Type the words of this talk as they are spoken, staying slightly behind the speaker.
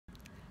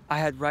I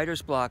had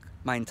writer's block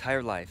my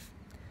entire life,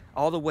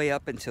 all the way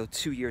up until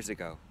 2 years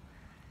ago.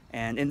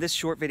 And in this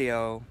short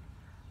video,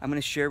 I'm going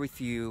to share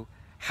with you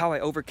how I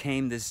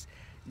overcame this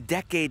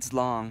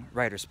decades-long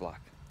writer's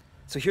block.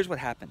 So here's what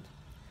happened.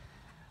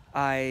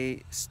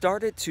 I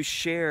started to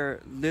share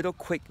little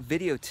quick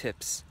video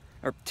tips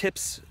or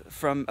tips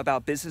from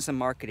about business and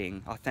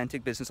marketing,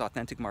 authentic business,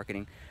 authentic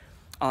marketing,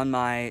 on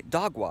my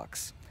dog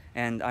walks.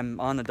 And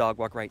I'm on a dog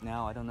walk right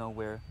now. I don't know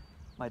where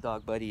my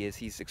dog Buddy is.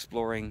 He's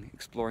exploring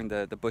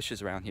the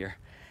bushes around here.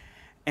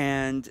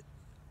 And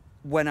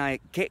when I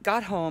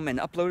got home and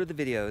uploaded the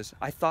videos,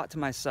 I thought to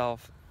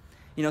myself,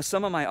 you know,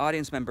 some of my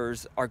audience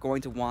members are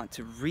going to want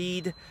to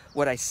read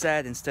what I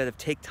said instead of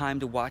take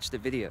time to watch the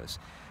videos.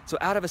 So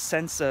out of a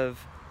sense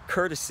of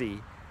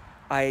courtesy,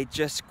 I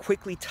just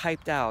quickly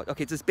typed out,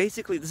 okay, this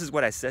is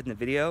what I said in the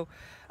video.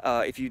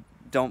 If you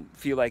don't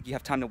feel like you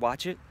have time to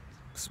watch it,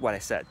 this is what I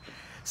said.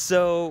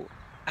 So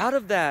out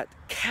of that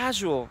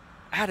casual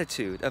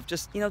attitude of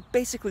just, you know,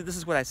 basically this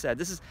is what I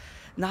said.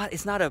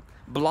 It's not a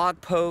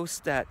blog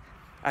post that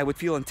I would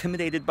feel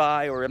intimidated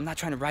by, or I'm not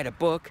trying to write a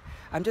book.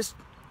 I'm just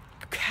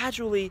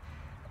casually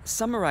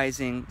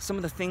summarizing some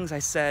of the things I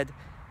said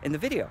in the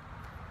video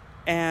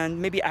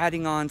and maybe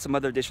adding on some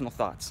other additional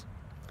thoughts.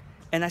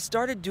 And I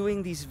started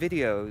doing these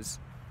videos.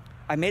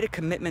 I made a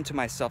commitment to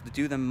myself to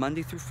do them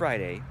Monday through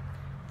Friday.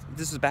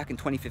 This was back in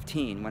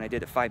 2015 when I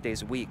did it 5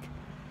 days a week.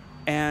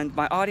 And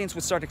my audience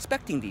would start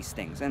expecting these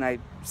things. And I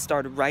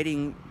started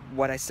writing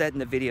what I said in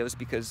the videos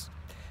because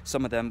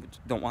some of them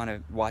don't want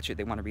to watch it,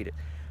 they want to read it.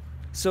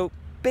 So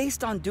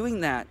based on doing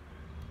that,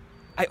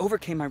 I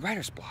overcame my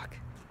writer's block.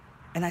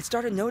 And I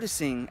started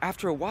noticing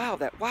after a while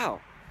that,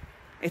 wow,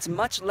 it's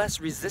much less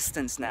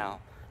resistance now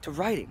to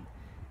writing.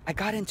 I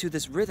got into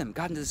this rhythm,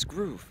 got into this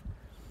groove.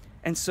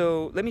 And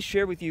so let me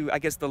share with you, I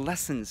guess, the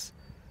lessons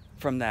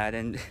from that.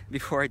 And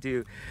before I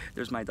do,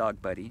 there's my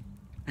dog Buddy,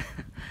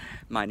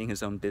 minding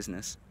his own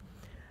business.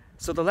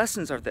 So the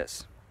lessons are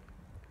this.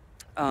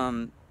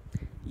 I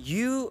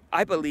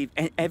believe,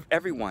 and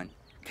everyone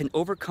can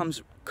overcome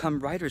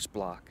writer's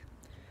block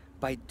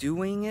by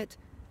doing it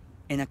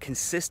in a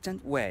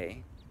consistent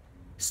way,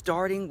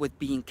 starting with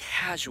being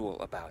casual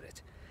about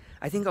it.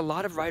 I think a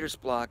lot of writer's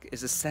block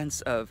is a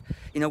sense of,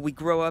 you know, we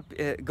grow up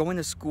going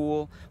to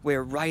school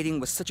where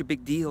writing was such a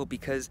big deal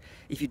because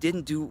if you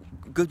didn't do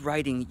good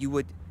writing, you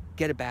would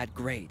get a bad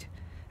grade.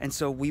 And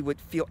so we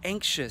would feel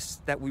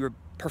anxious that we were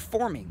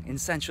performing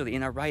essentially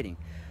in our writing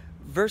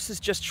versus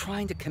just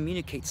trying to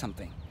communicate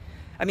something.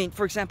 I mean,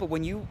 for example,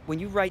 when you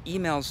write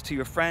emails to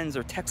your friends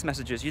or text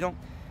messages, you don't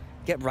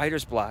get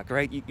writer's block,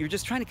 right? You're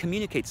just trying to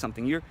communicate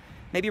something. You're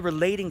maybe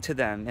relating to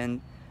them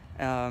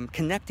and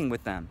connecting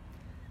with them.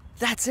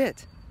 That's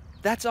it.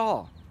 That's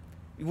all.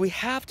 We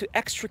have to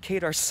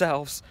extricate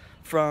ourselves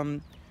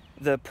from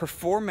the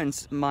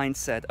performance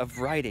mindset of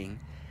writing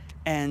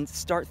and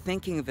start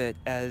thinking of it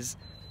as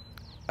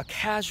a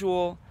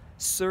casual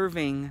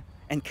serving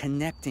and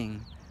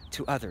connecting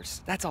to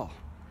others. That's all.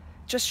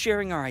 Just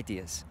sharing our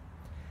ideas.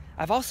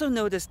 I've also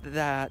noticed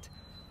that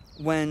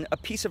when a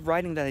piece of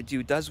writing that I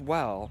do does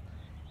well,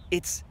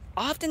 it's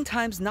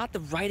oftentimes not the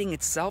writing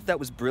itself that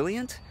was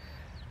brilliant.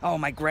 Oh,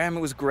 my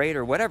grammar was great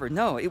or whatever.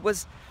 No, it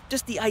was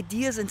just the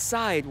ideas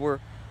inside were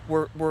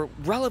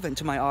relevant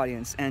to my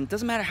audience, and it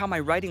doesn't matter how my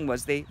writing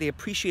was, they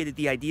appreciated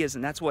the ideas,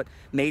 and that's what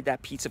made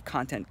that piece of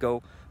content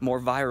go more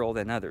viral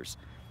than others.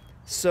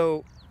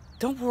 So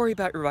don't worry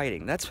about your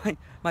writing. That's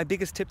my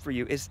biggest tip for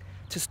you, is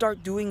to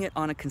start doing it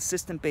on a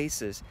consistent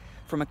basis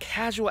from a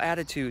casual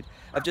attitude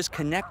of just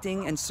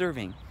connecting and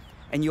serving,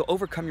 and you'll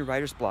overcome your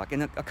writer's block.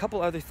 And a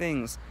couple other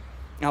things,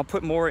 and I'll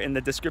put more in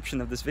the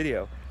description of this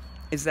video,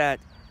 is that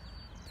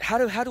how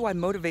did I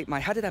motivate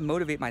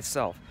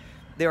myself?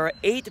 There are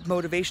 8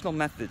 motivational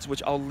methods,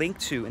 which I'll link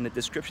to in the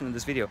description of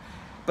this video.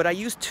 But I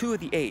used 2 of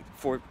the 8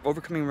 for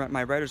overcoming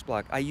my writer's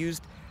block. I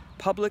used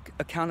public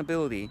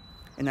accountability,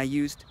 and I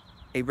used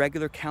a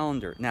regular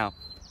calendar. Now,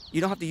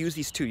 you don't have to use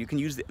these 2. You can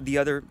use the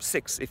other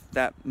 6 if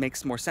that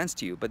makes more sense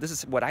to you. But this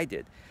is what I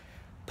did.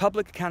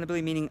 Public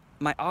accountability, meaning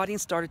my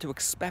audience started to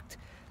expect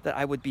that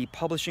I would be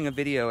publishing a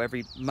video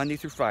every Monday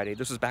through Friday.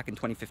 This was back in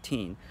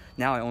 2015.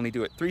 Now I only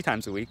do it 3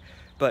 times a week.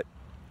 But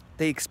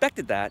they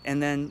expected that,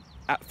 and then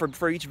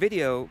for each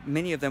video,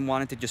 many of them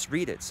wanted to just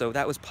read it. So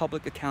that was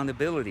public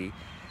accountability.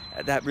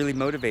 That really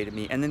motivated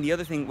me. And then the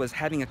other thing was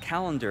having a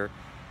calendar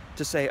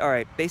to say, all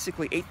right,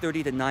 basically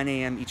 8:30 to 9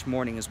 a.m. each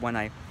morning is when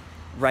I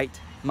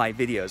write my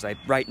videos. I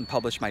write and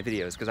publish my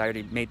videos because I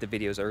already made the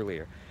videos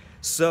earlier.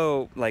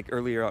 So, like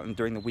earlier on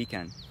during the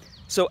weekend.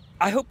 So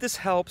I hope this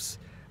helps.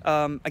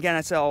 Again,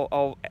 I said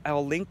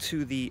I'll link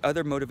to the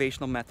other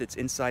motivational methods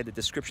inside the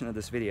description of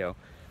this video.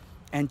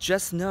 And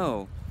just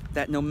know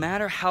that no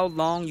matter how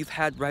long you've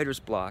had writer's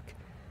block,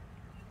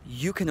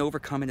 you can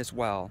overcome it as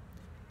well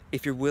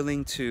if you're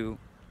willing to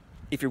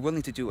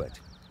do it.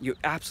 You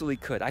absolutely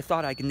could. I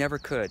thought I never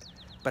could,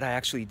 but I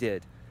actually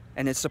did.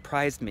 And it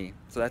surprised me.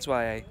 So that's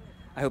why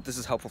I hope this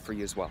is helpful for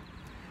you as well.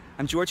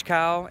 I'm George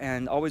Kao,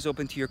 and always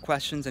open to your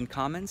questions and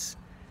comments.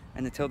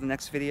 And until the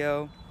next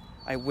video,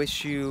 I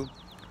wish you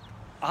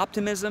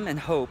optimism and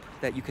hope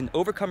that you can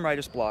overcome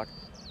writer's block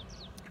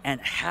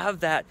and have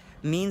that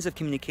means of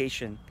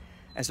communication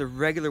as a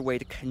regular way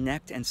to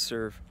connect and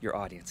serve your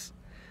audience.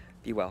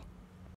 Be well.